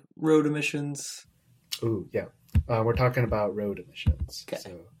or road emissions? Ooh, yeah. We're talking about road emissions. Okay.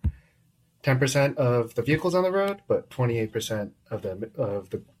 So 10% of the vehicles on the road, but 28% of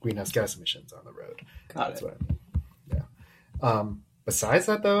the greenhouse gas emissions on the road. Got That's it. what I mean. Yeah. Besides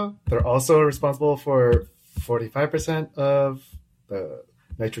that, though, they're also responsible for 45% of the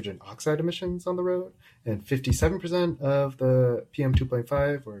nitrogen oxide emissions on the road and 57% of the PM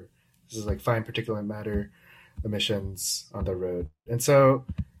 2.5, or this is like fine particulate matter emissions on the road. And so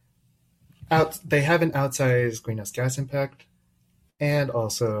they have an outsized greenhouse gas impact. And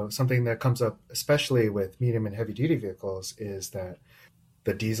also something that comes up, especially with medium and heavy duty vehicles, is that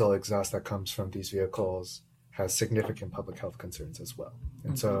the diesel exhaust that comes from these vehicles has significant public health concerns as well.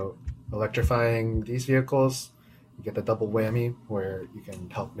 And so electrifying these vehicles, you get the double whammy where you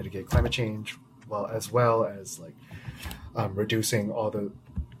can help mitigate climate change, as well as reducing all the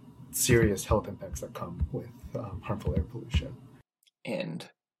serious health impacts that come with harmful air pollution. And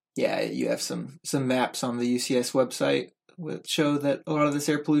yeah, you have some maps on the UCS website which show that a lot of this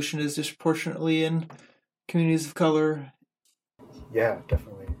air pollution is disproportionately in communities of color. Yeah,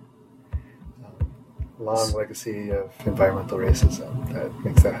 definitely. Long legacy of environmental racism that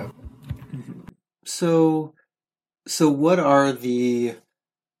makes that happen. Mm-hmm. So what are the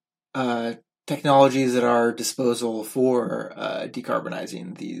technologies at our disposal for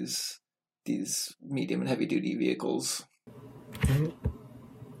decarbonizing these medium and heavy duty vehicles? Mm-hmm.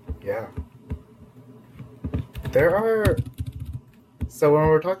 Yeah. There are, so when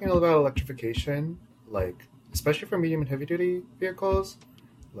we're talking about electrification, especially for medium and heavy duty vehicles,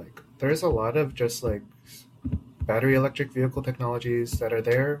 there's a lot of just battery electric vehicle technologies that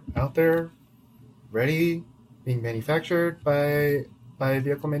are out there, ready, being manufactured by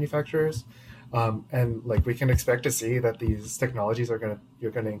vehicle manufacturers. And we can expect to see that these technologies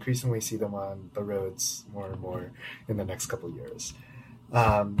you're gonna increasingly see them on the roads more and more in the next couple of years.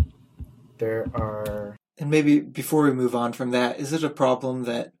 There are... And maybe before we move on from that, is it a problem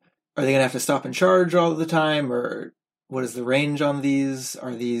that are they going to have to stop and charge all the time, or what is the range on these?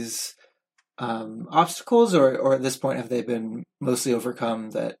 Are these obstacles, or at this point have they been mostly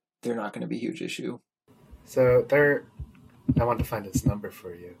overcome that they're not going to be a huge issue? So I want to find this number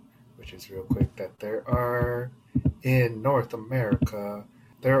for you, which is real quick, that there are, in North America,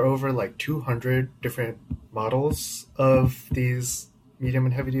 there are over 200 different models of these medium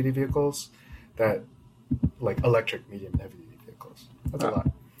and heavy duty vehicles that electric medium and heavy duty vehicles. That's a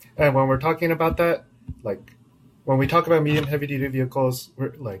lot. And when we're talking about that, when we talk about medium heavy duty vehicles,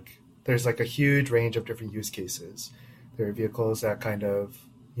 we're there's a huge range of different use cases. There are vehicles that kind of,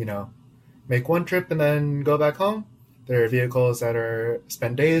 make one trip and then go back home. There are vehicles that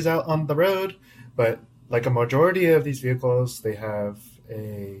spend days out on the road, but a majority of these vehicles, they have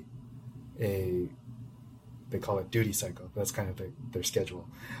they call it duty cycle. That's kind of their schedule.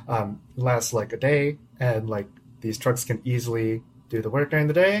 Lasts a day, and these trucks can easily do the work during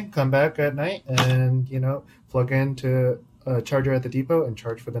the day, come back at night, and plug into a charger at the depot and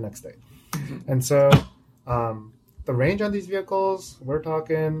charge for the next day. Mm-hmm. And so the range on these vehicles, we're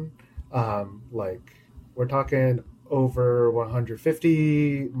talking over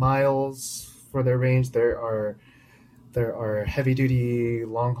 150 miles for their range. There are heavy duty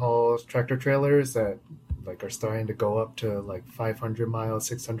long haul tractor trailers that are starting to go up to 500 miles,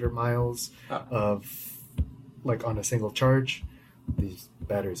 600 miles of on a single charge. These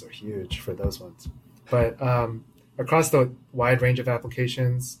batteries are huge for those ones. But across the wide range of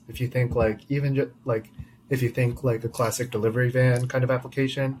applications, if you think if you think a classic delivery van kind of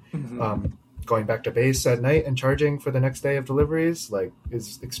application, mm-hmm. Going back to base at night and charging for the next day of deliveries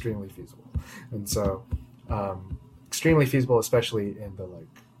is extremely feasible. And so extremely feasible, especially in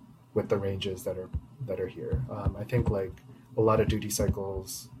with the ranges that are here. I think a lot of the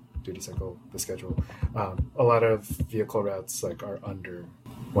schedule, a lot of vehicle routes are under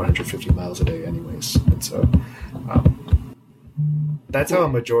 150 miles a day anyways. And so that's how a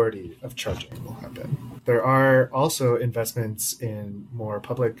majority of charging will happen. There are also investments in more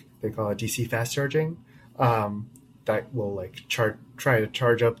public, they call it DC fast charging, that will try to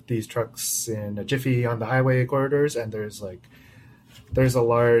charge up these trucks in a jiffy on the highway corridors. And there's a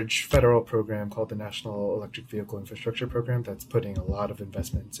large federal program called the National Electric Vehicle Infrastructure Program that's putting a lot of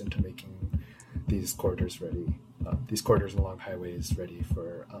investments into making these corridors ready, these corridors along highways ready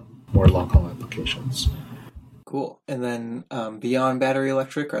for more long haul applications. Cool. And then beyond battery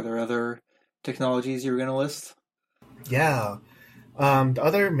electric, are there other technologies you were going to list? Yeah. The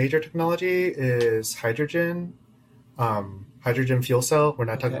other major technology is hydrogen, hydrogen fuel cell. We're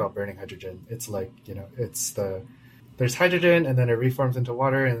not talking about burning hydrogen. It's like, there's hydrogen and then it reforms into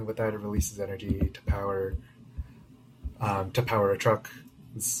water, and with that it releases energy to power a truck.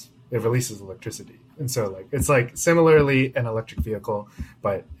 It releases electricity. And so it's like similarly an electric vehicle,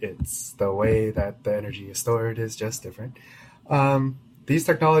 but it's the way that the energy is stored is just different. These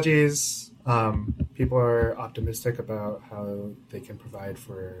technologies, people are optimistic about how they can provide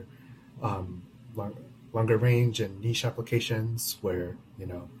for longer range and niche applications where,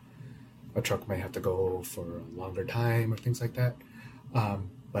 a truck may have to go for a longer time or things like that.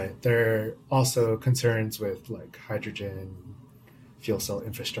 But there are also concerns with like hydrogen fuel cell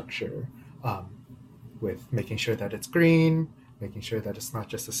infrastructure, with making sure that it's green, making sure that it's not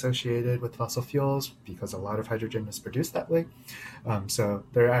just associated with fossil fuels, because a lot of hydrogen is produced that way. So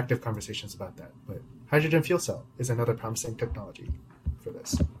there are active conversations about that. But hydrogen fuel cell is another promising technology for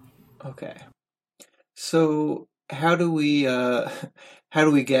this. Okay. So how do we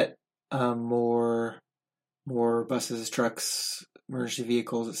get more buses, trucks, emergency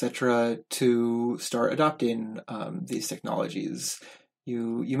vehicles, etc., to start adopting these technologies?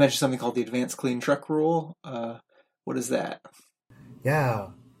 You mentioned something called the Advanced Clean Truck Rule. What is that? Yeah.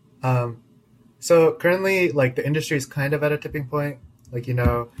 So currently, the industry is kind of at a tipping point.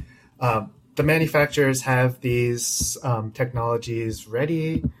 The manufacturers have these technologies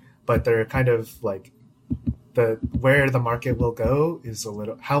ready, but they're kind of where the market will go is a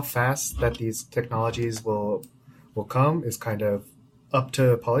little, how fast that these technologies will come is kind of up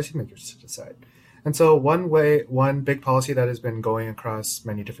to policymakers to decide. And so one big policy that has been going across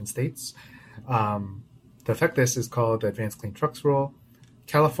many different states to affect this is called the Advanced Clean Trucks Rule.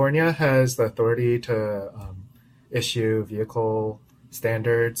 California has the authority to issue vehicle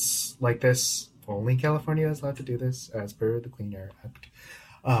standards like this. Only California is allowed to do this as per the Clean Air Act.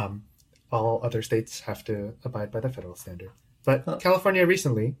 All other states have to abide by the federal standard. But California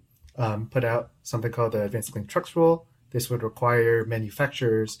recently put out something called the Advanced Clean Trucks Rule. This would require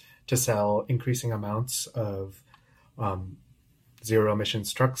manufacturers to sell increasing amounts of zero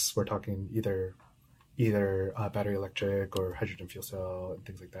emissions trucks. We're talking either battery electric or hydrogen fuel cell and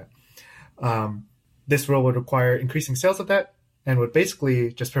things like that. This rule would require increasing sales of that and would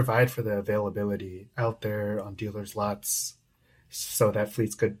basically just provide for the availability out there on dealers' lots so that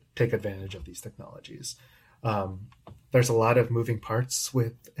fleets could take advantage of these technologies. There's a lot of moving parts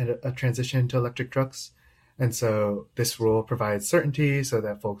with a transition to electric trucks. And so this rule provides certainty so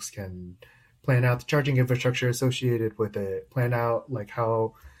that folks can plan out the charging infrastructure associated with it, plan out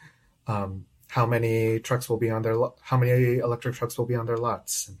how many trucks will be on how many electric trucks will be on their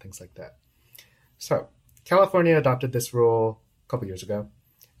lots and things like that. So California adopted this rule a couple years ago,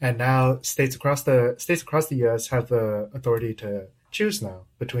 and now states across the U.S. have the authority to choose now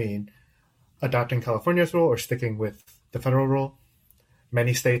between adopting California's rule or sticking with the federal rule.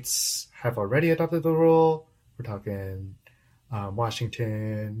 Many states have already adopted the rule. We're talking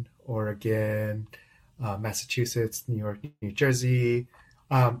Washington, Oregon, Massachusetts, New York, New Jersey,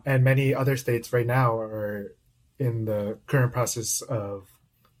 and many other states right now are in the current process of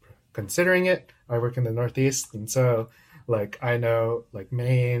considering it. I work in the Northeast, and so I know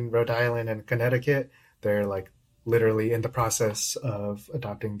Maine, Rhode Island, and Connecticut, they're literally in the process of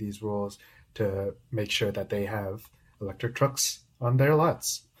adopting these rules to make sure that they have electric trucks on their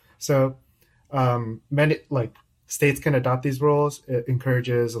lots. So many states can adopt these rules. It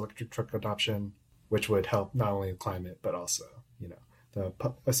encourages electric truck adoption, which would help not only the climate but also the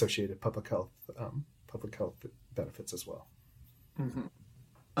associated public health benefits as well.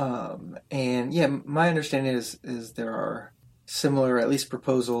 Mm-hmm. And yeah, my understanding is there are similar, at least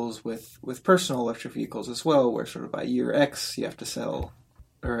proposals with personal electric vehicles as well, where sort of by year X you have to sell,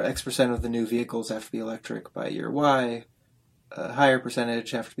 or X% of the new vehicles have to be electric. By year Y, a higher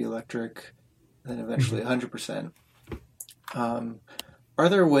percentage have to be electric, and then eventually 100%. Are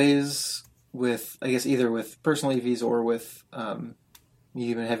there ways with, I guess, either with personal EVs or with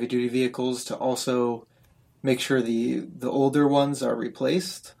medium and heavy duty vehicles to also make sure the older ones are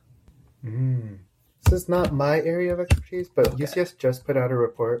replaced? This is not my area of expertise, but okay. UCS just put out a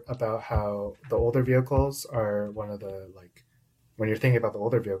report about how the older vehicles are one of the, when you're thinking about the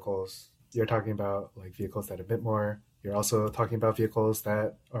older vehicles, you're talking about vehicles that emit more. You're also talking about vehicles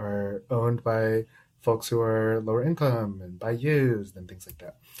that are owned by folks who are lower income and buy used and things like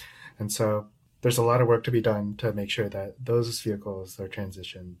that. And so there's a lot of work to be done to make sure that those vehicles are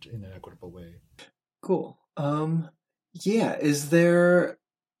transitioned in an equitable way. Cool. Yeah, is there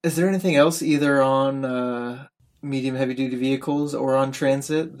anything else either on medium heavy duty vehicles or on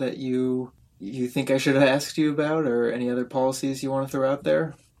transit that you think I should have asked you about, or any other policies you want to throw out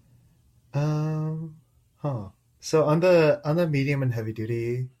there? Um, huh. So on the medium and heavy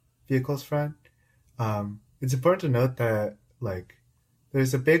duty vehicles front, it's important to note that like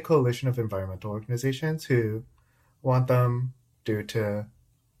there's a big coalition of environmental organizations who want them due to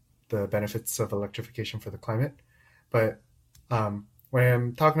the benefits of electrification for the climate. But when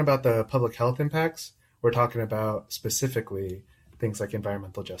I'm talking about the public health impacts, we're talking about specifically things like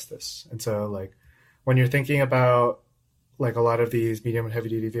environmental justice. And so, like, when you're thinking about like a lot of these medium and heavy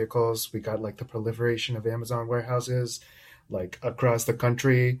duty vehicles, we got like the proliferation of Amazon warehouses, like across the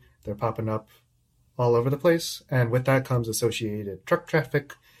country. They're popping up all over the place. And with that comes associated truck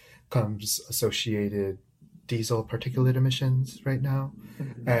traffic, comes associated diesel particulate emissions right now,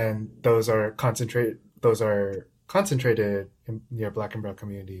 and those are concentrated near Black and Brown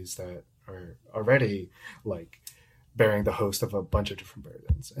communities that are already like bearing the host of a bunch of different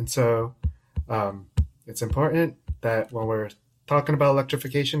burdens. And so it's important that when we're talking about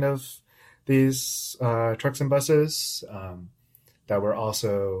electrification of these trucks and buses, that we're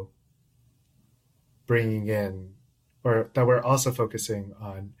also bringing in, or that we're also focusing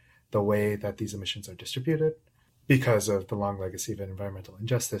on the way that these emissions are distributed, because of the long legacy of environmental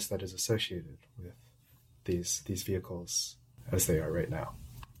injustice that is associated with these vehicles as they are right now.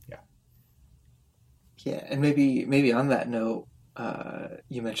 Yeah. Yeah, and maybe on that note,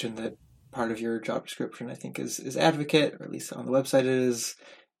 you mentioned that part of your job description, I think, is advocate, or at least on the website it is.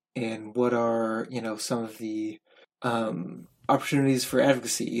 And what are, some of the opportunities for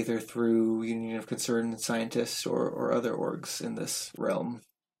advocacy, either through Union of Concerned Scientists or other orgs in this realm?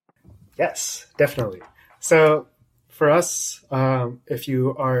 Yes, definitely. So for us, if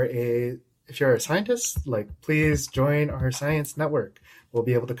you're a scientist, like please join our science network. We'll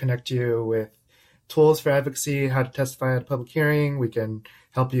be able to connect you with tools for advocacy, how to testify at a public hearing. We can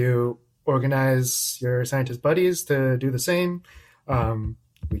help you organize your scientist buddies to do the same.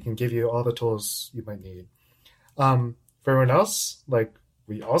 We can give you all the tools you might need. For everyone else, like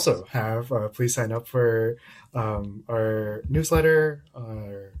we also have, please sign up for our newsletter.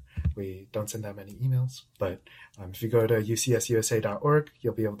 We don't send that many emails, but if you go to ucsusa.org,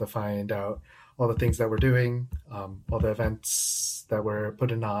 you'll be able to find out all the things that we're doing, all the events that we're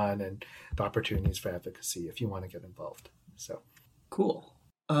putting on, and the opportunities for advocacy if you want to get involved. So cool.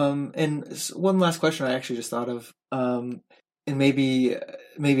 And one last question I actually just thought of, and maybe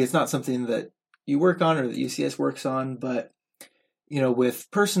it's not something that you work on or that UCS works on, but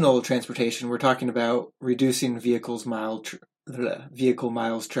with personal transportation, we're talking about reducing vehicle miles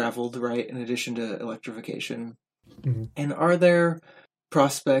traveled, right? In addition to electrification. Mm-hmm. And are there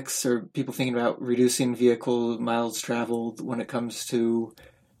prospects or people thinking about reducing vehicle miles traveled when it comes to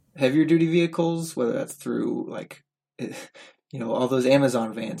heavier duty vehicles, whether that's through like, all those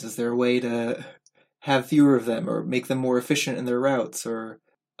Amazon vans? Is there a way to have fewer of them or make them more efficient in their routes, or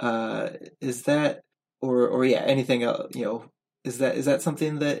is that, or yeah, anything else, is that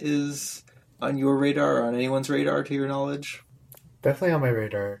something that is on your radar or on anyone's radar, to your knowledge? Definitely on my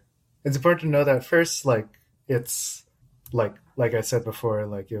radar. It's important to know that first, like it's like I said before,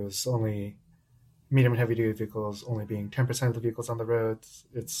 like it was only medium and heavy duty vehicles only being 10% of the vehicles on the roads.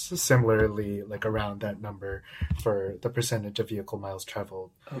 It's similarly like around that number for the percentage of vehicle miles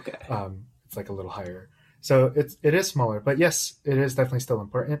traveled. Okay. It's like a little higher. So it is smaller, but yes, it is definitely still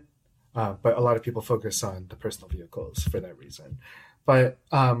important. But a lot of people focus on the personal vehicles for that reason. But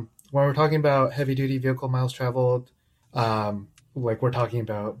when we're talking about heavy duty vehicle miles traveled, like we're talking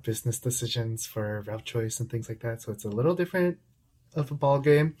about business decisions for route choice and things like that. So it's a little different of a ball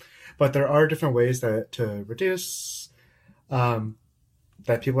game, but there are different ways that to reduce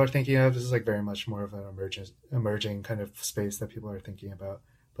that people are thinking of. This is like very much more of an emerging kind of space that people are thinking about.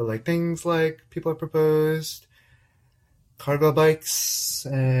 But like things like people have proposed cargo bikes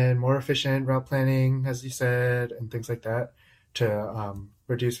and more efficient route planning, as you said, and things like that to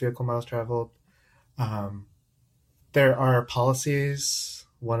reduce vehicle miles traveled. There are policies,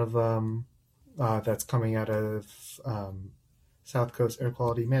 one of them that's coming out of South Coast Air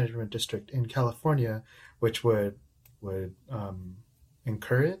Quality Management District in California, which would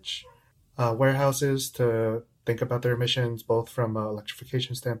encourage warehouses to think about their emissions, both from an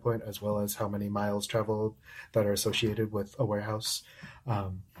electrification standpoint as well as how many miles traveled that are associated with a warehouse.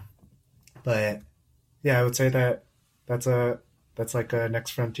 But yeah, I would say that that's like a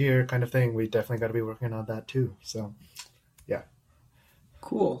next frontier kind of thing. We definitely got to be working on that too. So, yeah.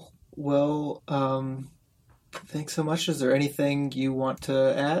 Cool. Well, thanks so much. Is there anything you want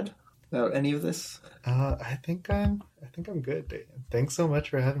to add about any of this? I think I'm good, Dave. Thanks so much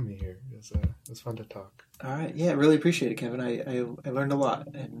for having me here. It was fun to talk. All right. Yeah, really appreciate it, Kevin. I learned a lot,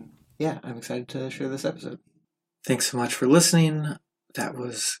 and yeah, I'm excited to share this episode. Thanks so much for listening. That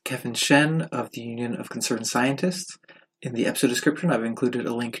was Kevin Shen of the Union of Concerned Scientists. In the episode description, I've included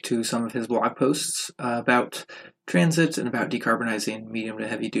a link to some of his blog posts about transit and about decarbonizing medium to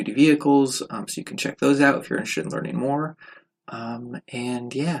heavy duty vehicles, so you can check those out if you're interested in learning more.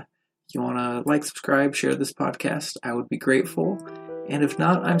 And yeah, if you want to like, subscribe, share this podcast, I would be grateful. And if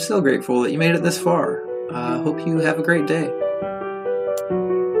not, I'm still grateful that you made it this far. Hope you have a great day.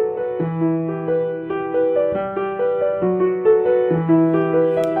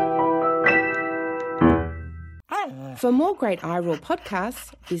 For more great iRaw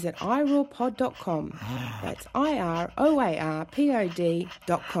podcasts, visit irawpod.com. That's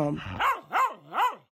IROARPOD.com.